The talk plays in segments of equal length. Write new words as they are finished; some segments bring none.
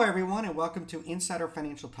Hello, everyone, and welcome to Insider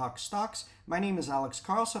Financial Talk Stocks. My name is Alex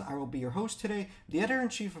Carlson. I will be your host today, the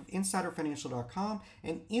editor-in-chief of InsiderFinancial.com.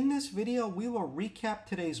 And in this video, we will recap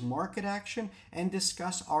today's market action and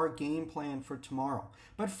discuss our game plan for tomorrow.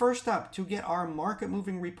 But first up, to get our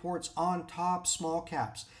market-moving reports on top small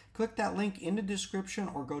caps, click that link in the description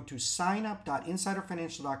or go to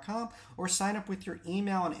signup.insiderfinancial.com or sign up with your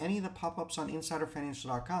email on any of the pop-ups on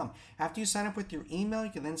insiderfinancial.com. After you sign up with your email,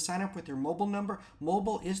 you can then sign up with your mobile number.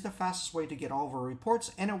 Mobile is the fastest way to get all of our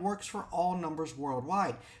reports, and it works for all numbers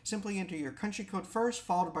worldwide. Simply enter your country code first,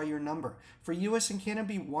 followed by your number. For US and Canada,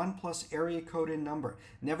 be 1 plus area code and number.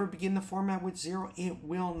 Never begin the format with 0. It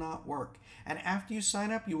will not work. And after you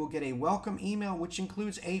sign up, you will get a welcome email, which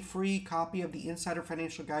includes a free copy of the Insider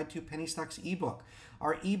Financial Guide to Penny Stocks ebook.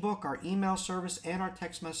 Our ebook, our email service, and our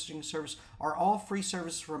text messaging service are all free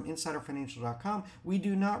services from InsiderFinancial.com. We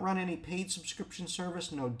do not run any paid subscription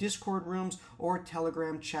service, no Discord rooms, or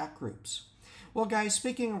Telegram chat groups. Well, guys,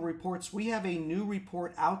 speaking of reports, we have a new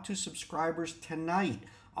report out to subscribers tonight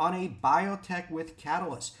on a biotech with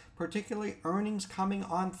Catalyst, particularly earnings coming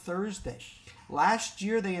on Thursday. Last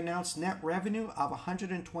year, they announced net revenue of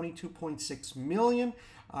 $122.6 million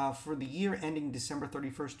for the year ending December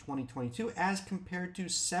 31st, 2022, as compared to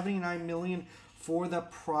 $79 million for the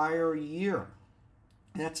prior year.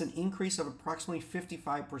 That's an increase of approximately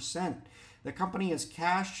 55%. The company has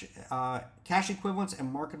cash equivalents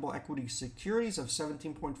and marketable equity securities of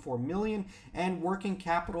 $17.4 million and working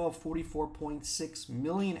capital of $44.6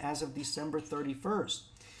 million as of December 31st.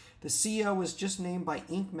 The CEO was just named by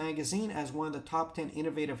Inc. magazine as one of the top 10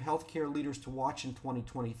 innovative healthcare leaders to watch in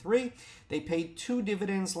 2023. They paid 2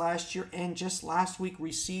 dividends last year and just last week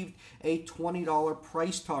received a $20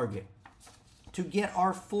 price target. To get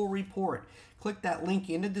our full report, click that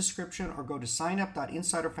link in the description or go to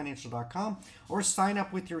signup.insiderfinancial.com or sign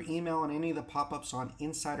up with your email on any of the pop-ups on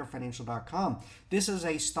insiderfinancial.com. This is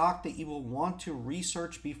a stock that you will want to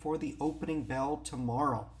research before the opening bell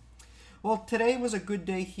tomorrow. Well, today was a good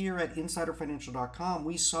day here at InsiderFinancial.com.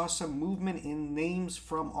 We saw some movement in names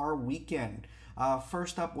from our weekend.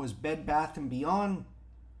 First up was Bed Bath & Beyond,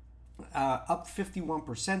 up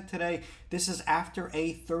 51% today. This is after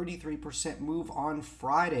a 33% move on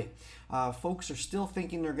Friday. Folks are still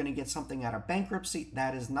thinking they're going to get something out of bankruptcy.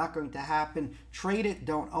 That is not going to happen. Trade it,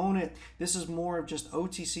 don't own it. This is more of just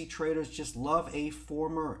OTC traders just love a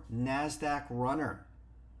former NASDAQ runner.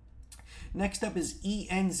 Next up is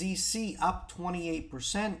ENZC, up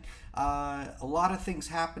 28%. A lot of things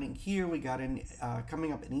happening here. We got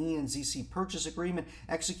coming up an ENZC purchase agreement.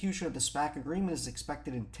 Execution of the SPAC agreement is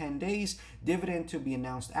expected in 10 days. Dividend to be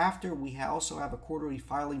announced after. We also have a quarterly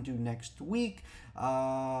filing due next week.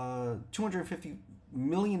 $250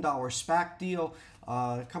 million SPAC deal.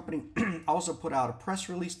 Company also put out a press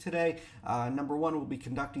release today. Number one, will be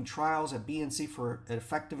conducting trials at BNC for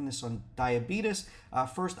effectiveness on diabetes.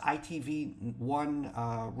 First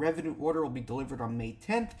ITV1 revenue order will be delivered on May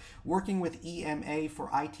 10th. Working with EMA for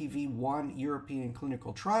ITV1 European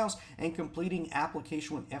clinical trials and completing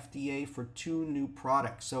application with FDA for 2 new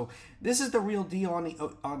products. So this is the real deal on the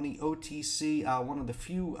OTC. One of the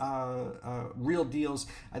few real deals.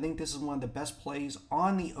 I think this is one of the best plays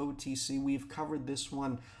on the OTC. We've covered this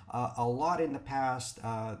one a lot in the past.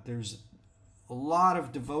 There's a lot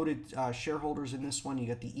of devoted shareholders in this one. You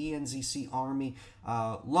got the ENZC Army.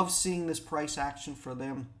 Love seeing this price action for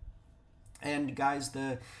them. And guys,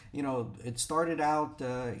 it started out,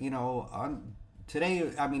 on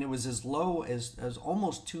today. I mean, it was as low as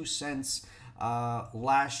almost 2 cents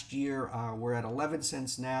last year. We're at 11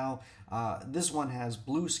 cents now. This one has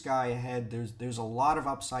blue sky ahead. There's a lot of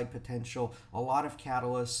upside potential, a lot of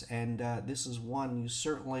catalysts, and this is one you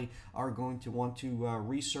certainly are going to want to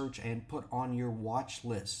research and put on your watch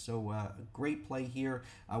list. So great play here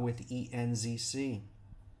with ENZC.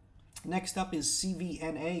 Next up is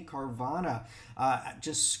CVNA, Carvana,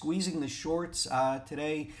 just squeezing the shorts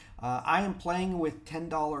today. I am playing with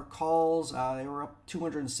 $10 calls. They were up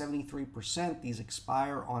 273%. These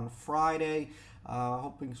expire on Friday.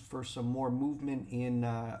 Hoping for some more movement in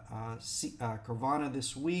Carvana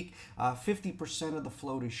this week. 50% of the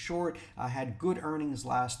float is short. Had good earnings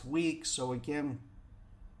last week. So again,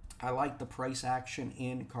 I like the price action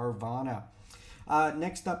in Carvana.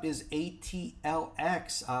 Next up is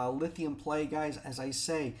ATLX, lithium play, guys. As I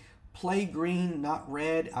say, Play green, not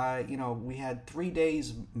red. We had 3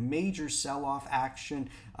 days major sell-off action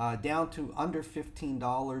down to under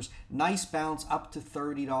 $15. Nice bounce up to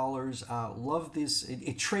 $30. Love this.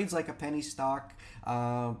 It trades like a penny stock,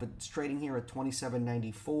 but it's trading here at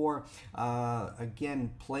 $27.94.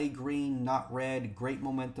 Again, play green, not red. Great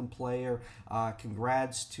momentum player.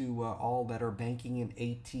 Congrats to all that are banking in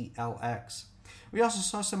ATLX. We also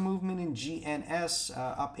saw some movement in GNS,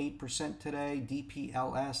 up 8% today,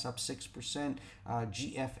 DPLS up 6%,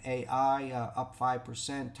 GFAI up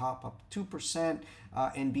 5%, TOP up 2%,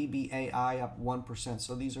 and BBAI up 1%.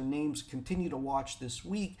 So these are names continue to watch this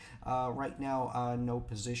week. Right now, no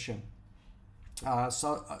position.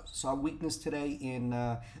 Saw weakness today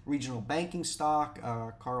in regional banking stock,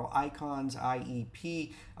 Carl Icahns,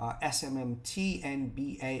 IEP, SMMT, and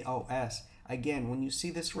BAOS. Again, when you see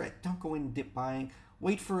this red, don't go in dip buying.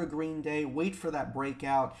 Wait for a green day. Wait for that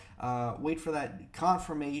breakout. Wait for that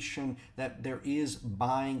confirmation that there is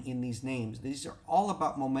buying in these names. These are all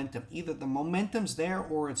about momentum. Either the momentum's there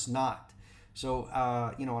or it's not. So,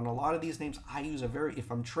 on a lot of these names,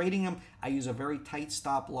 if I'm trading them, I use a very tight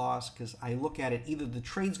stop loss because I look at it, either the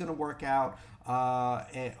trade's going to work out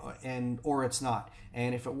or it's not.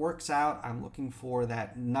 And if it works out, I'm looking for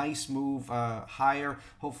that nice move higher,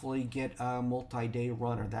 hopefully get a multi-day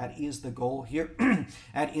runner. That is the goal here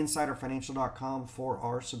at InsiderFinancial.com for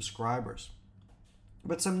our subscribers.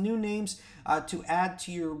 But some new names to add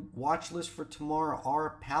to your watch list for tomorrow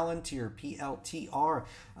are Palantir, PLTR.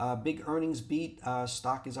 Big earnings beat.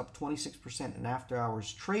 Stock is up 26% in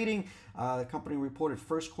after-hours trading. The company reported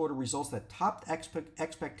first quarter results that topped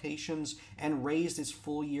expectations and raised its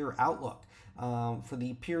full-year outlook. For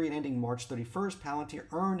the period ending March 31st, Palantir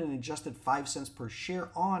earned an adjusted 5 cents per share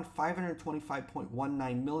on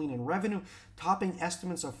 $525.19 million in revenue, topping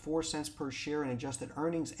estimates of 4 cents per share in adjusted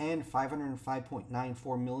earnings and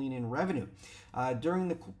 $505.94 million in revenue. During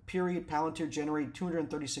the period, Palantir generated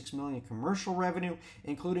 $236 million in commercial revenue,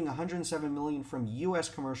 including $107 million from U.S.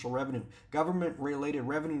 commercial revenue. Government-related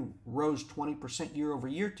revenue rose 20% year over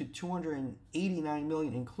year to $289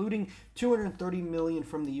 million, including $230 million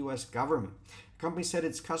from the U.S. government. The company said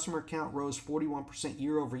its customer count rose 41%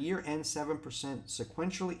 year over year and 7%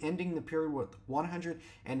 sequentially, ending the period with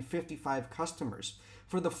 155 customers.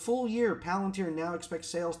 For the full year, Palantir now expects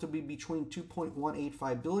sales to be between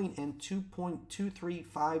 $2.185 billion and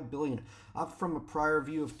 $2.235 billion, up from a prior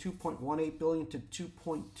view of $2.18 billion to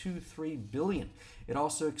 $2.23 billion. It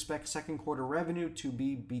also expects second quarter revenue to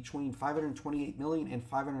be between $528 million and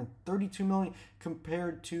 $532 million,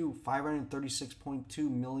 compared to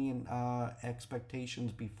 $536.2 million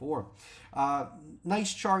expectations before.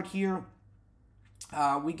 Nice chart here.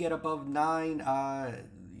 We get above 9.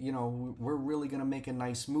 We're really going to make a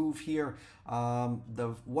nice move here.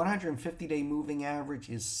 The 150-day moving average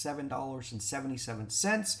is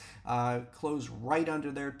 $7.77. Closed right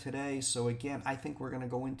under there today. So again, I think we're going to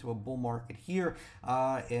go into a bull market here,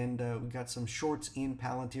 and we got some shorts in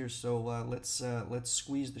Palantir. So let's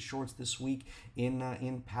squeeze the shorts this week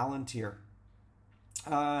in Palantir.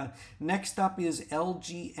 Next up is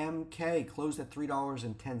LGMK, closed at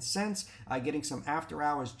 $3.10, getting some after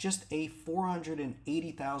hours, just a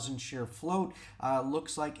 480,000 share float.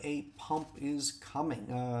 Looks like a pump is coming.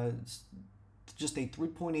 Just a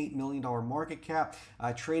 $3.8 million market cap,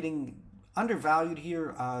 trading undervalued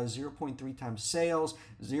here, 0.3 times sales,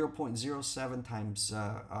 0.07 times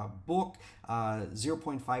book,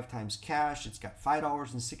 0.5 times cash. It's got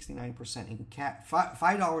 $5.69 in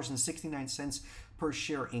 $5.69 per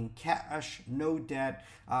share in cash, no debt.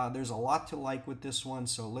 There's a lot to like with this one,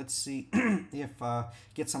 so let's see if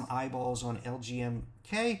get some eyeballs on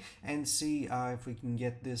LGMK and see if we can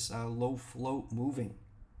get this low float moving.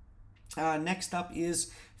 Next up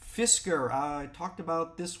is Fisker. I talked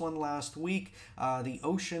about this one last week. The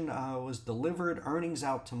Ocean was delivered. Earnings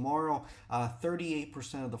out tomorrow.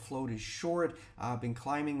 38% of the float is short. Been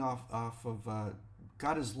climbing off of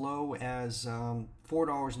got as low as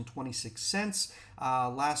 $4.26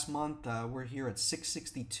 last month. We're here at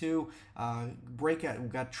 $6.62. Breakout.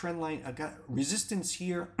 We've got trend line. Got resistance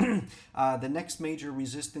here. The next major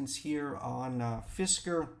resistance here on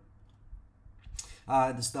Fisker.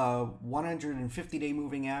 This is the 150-day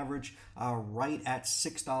moving average, right at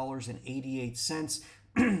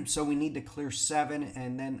 $6.88. So we need to clear 7,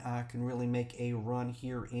 and then can really make a run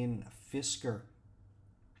here in Fisker.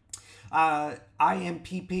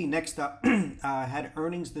 IMPP next up had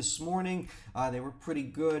earnings this morning. They were pretty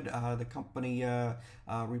good. The company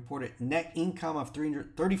reported net income of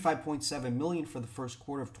 $335.7 million for the first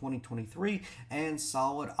quarter of 2023 and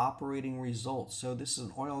solid operating results. So this is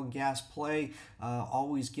an oil and gas play.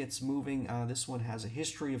 Always gets moving. This one has a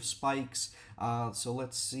history of spikes. So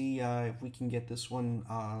let's see if we can get this one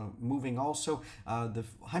moving also. The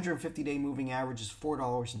 150-day moving average is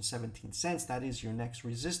 $4.17. That is your next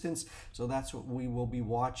resistance. So that's what we will be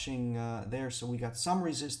watching there. So we got some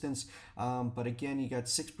resistance, but again, you got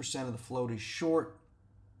 6% of the float is short.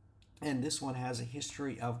 And this one has a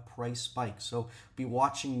history of price spikes. So be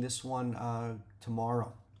watching this one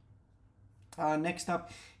tomorrow. Next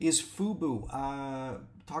up is Fubo.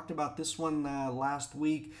 Talked about this one last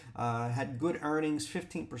week. Had good earnings.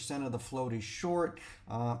 15% of the float is short.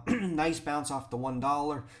 Nice bounce off the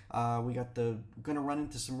 $1. We got going to run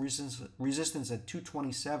into some resistance at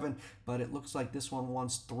 227, but it looks like this one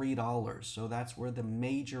wants $3. So that's where the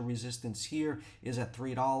major resistance here is, at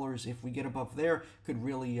 $3. If we get above there, could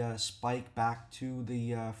really spike back to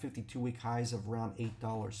the 52-week highs of around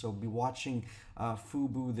 $8. So be watching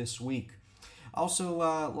Fubo this week. Also,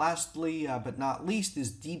 lastly but not least, is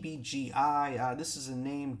DBGI. This is a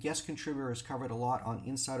name guest contributor has covered a lot on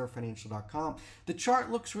InsiderFinancial.com. The chart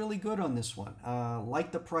looks really good on this one.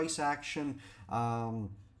 Like the price action,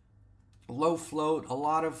 low float, a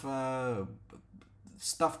lot of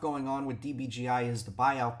stuff going on with DBGI. Is the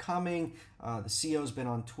buyout coming? The CEO's been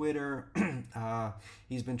on Twitter.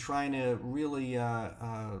 He's been trying to really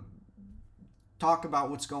talk about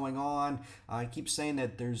what's going on. I keep saying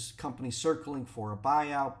that there's companies circling for a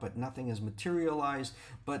buyout, but nothing has materialized.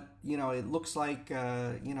 But, it looks like,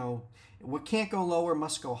 what can't go lower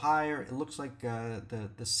must go higher. It looks like the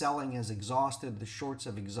selling has exhausted. The shorts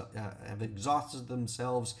have exhausted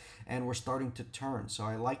themselves, and we're starting to turn. So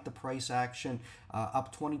I like the price action,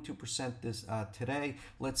 up 22% this today.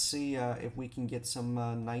 Let's see if we can get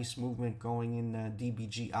some nice movement going in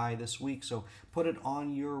DBGI this week. So put it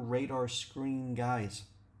on your radar screen, guys.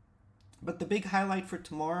 But the big highlight for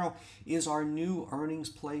tomorrow is our new earnings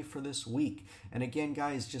play for this week. And again,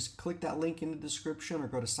 guys, just click that link in the description or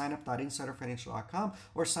go to signup.insiderfinancial.com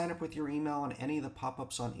or sign up with your email on any of the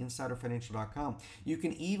pop-ups on insiderfinancial.com. You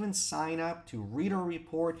can even sign up to read our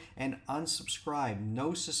report and unsubscribe.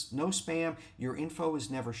 No spam. Your info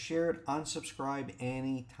is never shared. Unsubscribe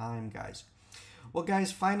anytime, guys. Well,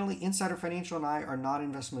 guys, finally, Insider Financial and I are not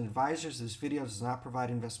investment advisors. This video does not provide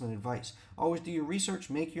investment advice. Always do your research,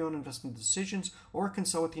 make your own investment decisions, or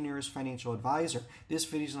consult with your nearest financial advisor. This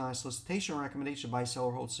video is not a solicitation or recommendation to buy, sell,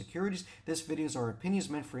 or hold securities. This video is our opinions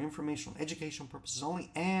meant for informational, educational purposes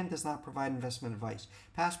only, and does not provide investment advice.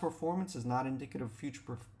 Past performance is not indicative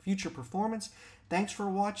of future performance. Thanks for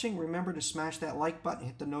watching. Remember to smash that like button,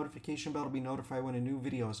 hit the notification bell to be notified when a new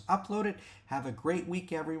video is uploaded. Have a great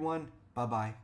week, everyone. Bye-bye.